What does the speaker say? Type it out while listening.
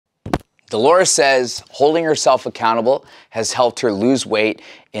Dolores says holding herself accountable has helped her lose weight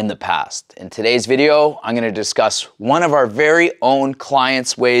in the past. In today's video, I'm going to discuss one of our very own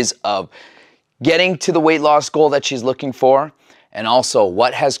clients' ways of getting to the weight loss goal that she's looking for, and also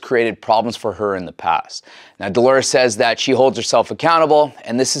what has created problems for her in the past. Now, Dolores says that she holds herself accountable,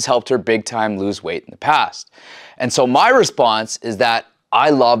 and this has helped her big time lose weight in the past. And so my response is that I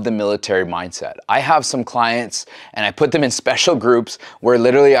love the military mindset. I have some clients and I put them in special groups where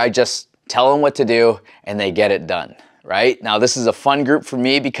literally I just tell them what to do and they get it done, right? Now, this is a fun group for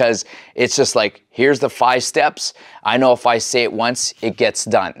me because it's just like, here's the 5 steps. I know if I say it once, it gets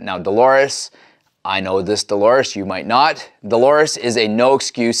done. Now, Dolores, I know this Dolores, you might not. Dolores is a no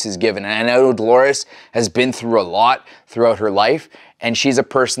excuses given. And I know Dolores has been through a lot throughout her life, and she's a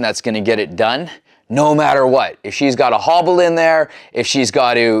person that's gonna get it done no matter what. If she's got a hobble in there, if she's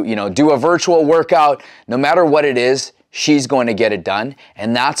got to, do a virtual workout, no matter what it is, she's going to get it done.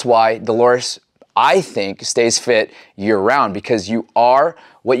 And that's why Dolores, I think, stays fit year round, because you are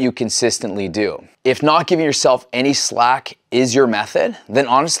what you consistently do. If not giving yourself any slack is your method, then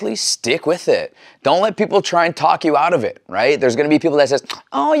honestly, stick with it. Don't let people try and talk you out of it, right? There's gonna be people that says,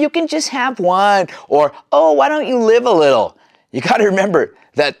 oh, you can just have one, or, oh, why don't you live a little? You gotta remember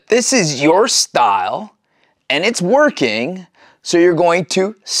that this is your style and it's working, so you're going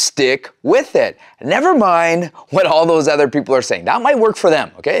to stick with it. Never mind what all those other people are saying. That might work for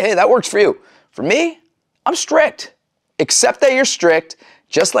them, okay? Hey, that works for you. For me, I'm strict. Accept that you're strict,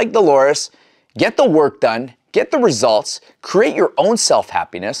 just like Dolores. Get the work done, get the results, create your own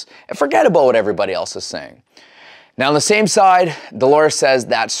self-happiness, and forget about what everybody else is saying. Now, on the same side, Dolores says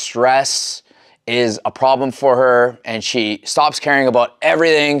that stress is a problem for her and she stops caring about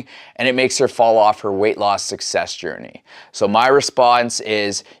everything and it makes her fall off her weight loss success journey. So my response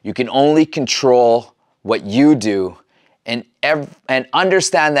is you can only control what you do and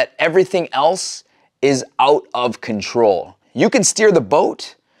understand that everything else is out of control. You can steer the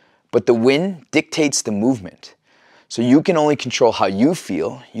boat, but the wind dictates the movement. So you can only control how you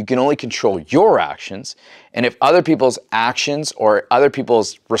feel, you can only control your actions, and if other people's actions or other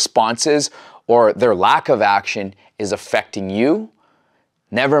people's responses or their lack of action is affecting you,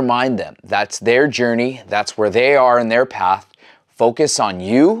 never mind them. That's their journey, that's where they are in their path. Focus on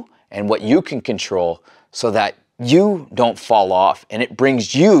you and what you can control so that you don't fall off and it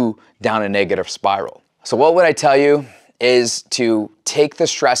brings you down a negative spiral. So what would I tell you is to take the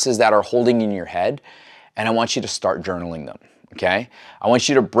stresses that are holding in your head and I want you to start journaling them, okay? I want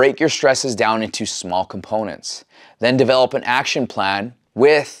you to break your stresses down into small components. Then develop an action plan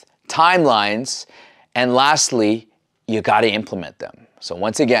with timelines, and lastly, you gotta implement them. So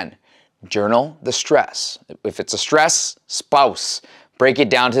once again, journal the stress. If it's a stress, spouse, break it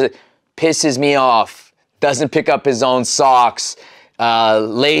down to pisses me off, doesn't pick up his own socks,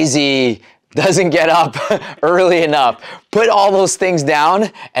 lazy, doesn't get up early enough. Put all those things down,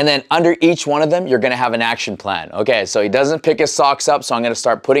 and then under each one of them, you're gonna have an action plan. Okay, so he doesn't pick his socks up, so I'm gonna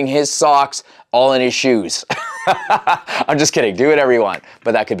start putting his socks all in his shoes. I'm just kidding, do whatever you want,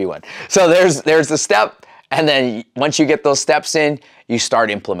 but that could be one. So there's the step, and then once you get those steps in, you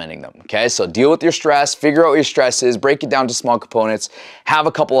start implementing them, okay? So deal with your stress, figure out what your stress is, break it down to small components, have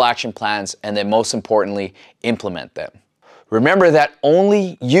a couple action plans, and then most importantly, implement them. Remember that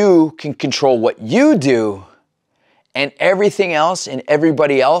only you can control what you do, and everything else and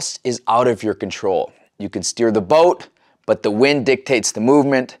everybody else is out of your control. You can steer the boat, but the wind dictates the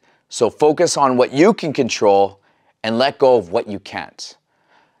movement. So focus on what you can control and let go of what you can't.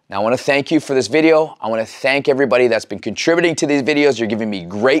 Now, I want to thank you for this video. I want to thank everybody that's been contributing to these videos. You're giving me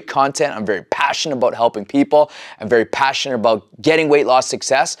great content. I'm very passionate about helping people. I'm very passionate about getting weight loss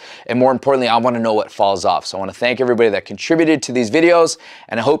success. And more importantly, I want to know what falls off. So I want to thank everybody that contributed to these videos.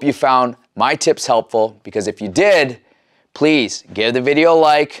 And I hope you found my tips helpful, because if you did, please give the video a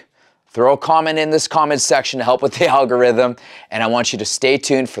like, throw a comment in this comment section to help with the algorithm. And I want you to stay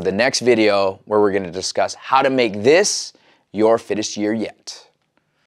tuned for the next video where we're going to discuss how to make this your fittest year yet.